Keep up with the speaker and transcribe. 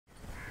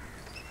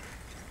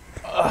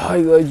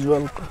Hi guys,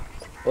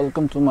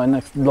 welcome to my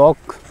next blog.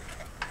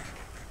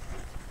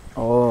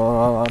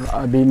 और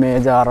अभी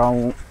मैं जा रहा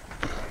हूँ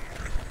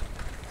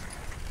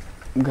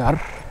घर।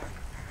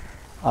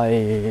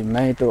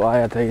 मैं तो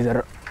आया था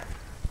इधर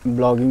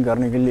ब्लॉगिंग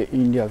करने के लिए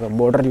इंडिया का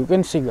border. You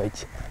can see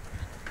guys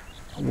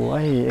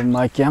why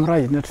my camera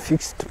is not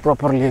fixed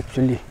properly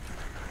actually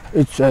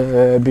it's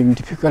being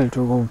difficult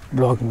to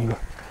blog में।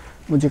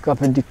 मुझे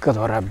काफ़ी दिक्कत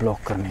हो रहा है ब्लॉग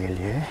करने के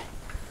लिए।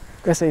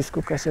 कैसे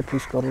इसको कैसे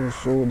फिक्स करूँ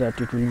so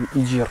that it will be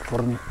easier for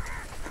me.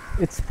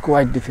 It's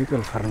quite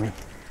difficult for me.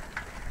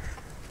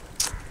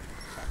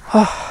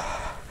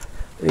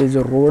 ये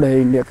जो रोड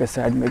है इंडिया के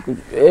साइड में कुछ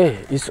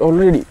इस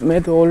ऑलरेडी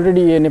मैं तो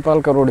ऑलरेडी ये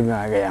नेपाल का रोड में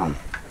आ गया हूँ।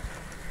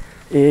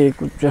 ये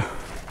कुछ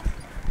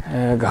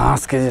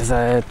घास के जैसा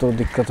है तो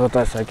दिक्कत होता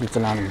है साइकिल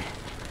चलाने में।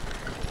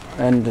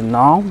 And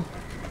now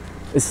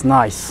it's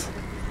nice,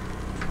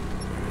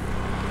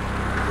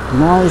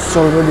 now it's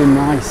already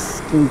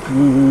nice क्योंकि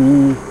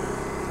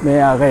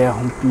मैं आ गया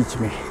हूँ बीच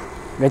में।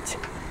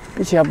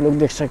 पीछे आप लोग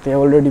देख सकते हैं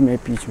ऑलरेडी मैं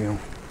बीच में हूँ।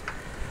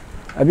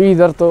 अभी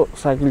इधर तो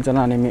साइकिल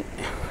चलाने में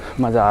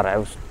मज़ा आ रहा है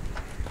उस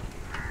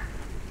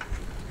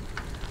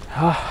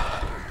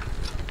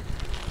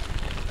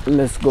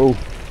लेट्स गो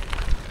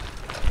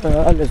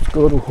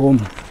टू होम।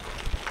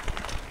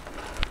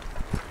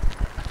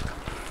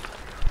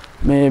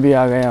 मैं भी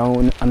आ गया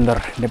हूँ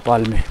अंदर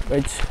नेपाल में।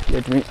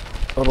 Let me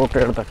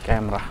rotate the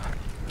camera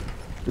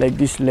like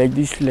this.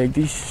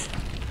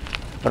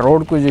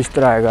 Road कुछ इस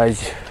तरह है गाइज।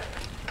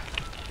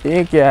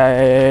 ये क्या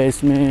है,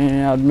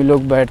 इसमें आदमी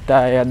लोग बैठता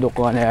है या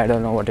दुकान है, आई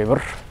डोंट नो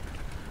व्हाटएवर।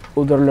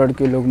 उधर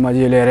लड़के लोग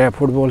मज़े ले रहे हैं,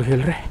 फुटबॉल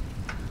खेल रहे हैं।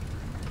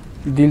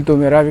 दिल तो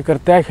मेरा भी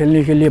करता है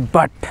खेलने के लिए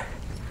बट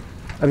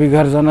अभी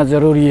घर जाना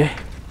ज़रूरी है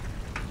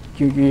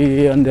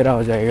क्योंकि अंधेरा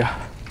हो जाएगा।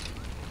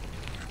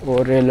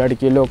 और ये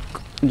लड़के लोग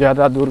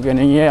ज़्यादा दूर के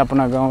नहीं है,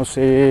 अपना गांव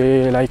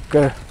से like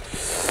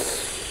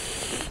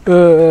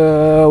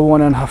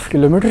 1.5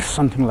 kilometre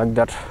something like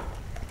that.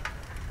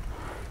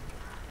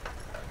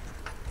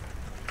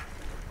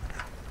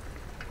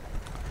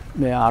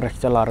 मैं आरख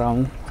चला रहा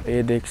हूँ।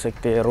 ये देख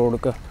सकते हैं रोड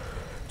का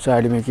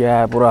साइड में क्या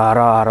है, पूरा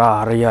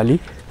हरियाली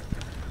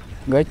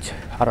गच,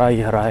 हरा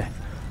ही हरा है।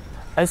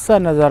 ऐसा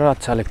नज़ारा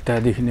अच्छा लगता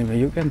है दिखने में।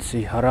 यू कैन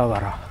सी हरा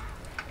भरा,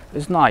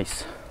 इट्स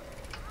नाइस,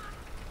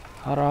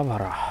 हरा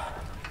भरा,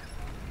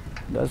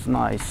 that's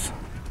nice.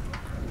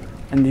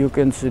 And you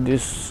can see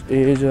this,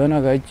 ये जो है ना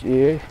गाइज,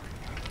 ये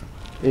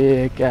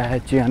क्या है,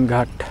 चियन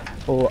घाट।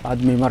 वो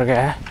आदमी मर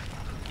गया है,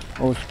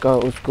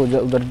 उसको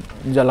उधर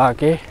जला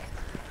के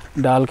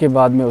डाल के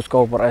बाद में उसका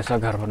ऊपर ऐसा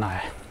घर बना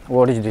है।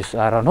 What is this,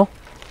 I don't know,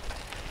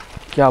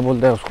 क्या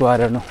बोलते हैं उसको, आई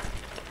डोंट नो।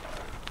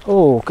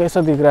 ओह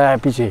कैसा दिख रहा है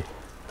पीछे,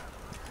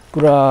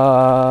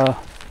 पूरा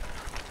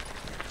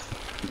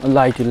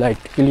लाइट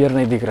क्लियर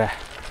नहीं दिख रहा है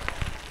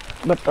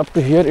but up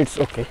to here it's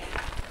okay,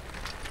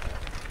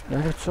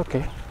 it's okay.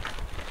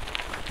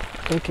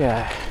 तो क्या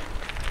है,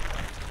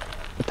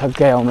 थक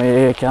गया हूँ मैं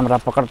ये कैमरा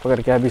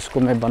पकड़ के। अभी इसको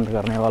मैं बंद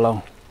करने वाला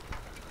हूँ।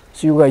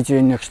 सी you guys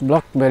in next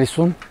blog very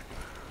soon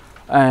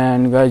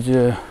and guys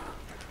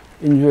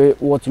enjoy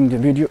watching the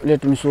video.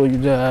 Let me show you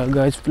the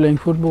guys playing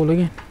football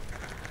again.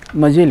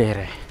 मज़े ले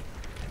रहे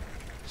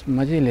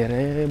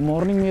हैं।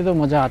 मॉर्निंग में तो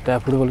मज़ा आता है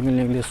फुटबॉल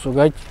खेलने के लिए। So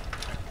guys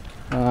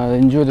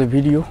enjoy the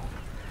video.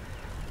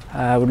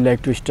 I would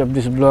like to stop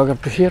this vlog up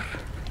to here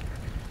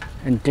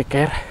and take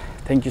care.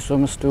 Thank you so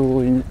much to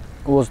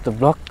watch the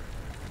vlog.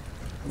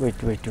 Wait.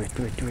 There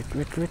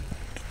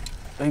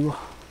you go.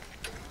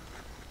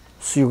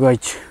 See you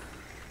guys.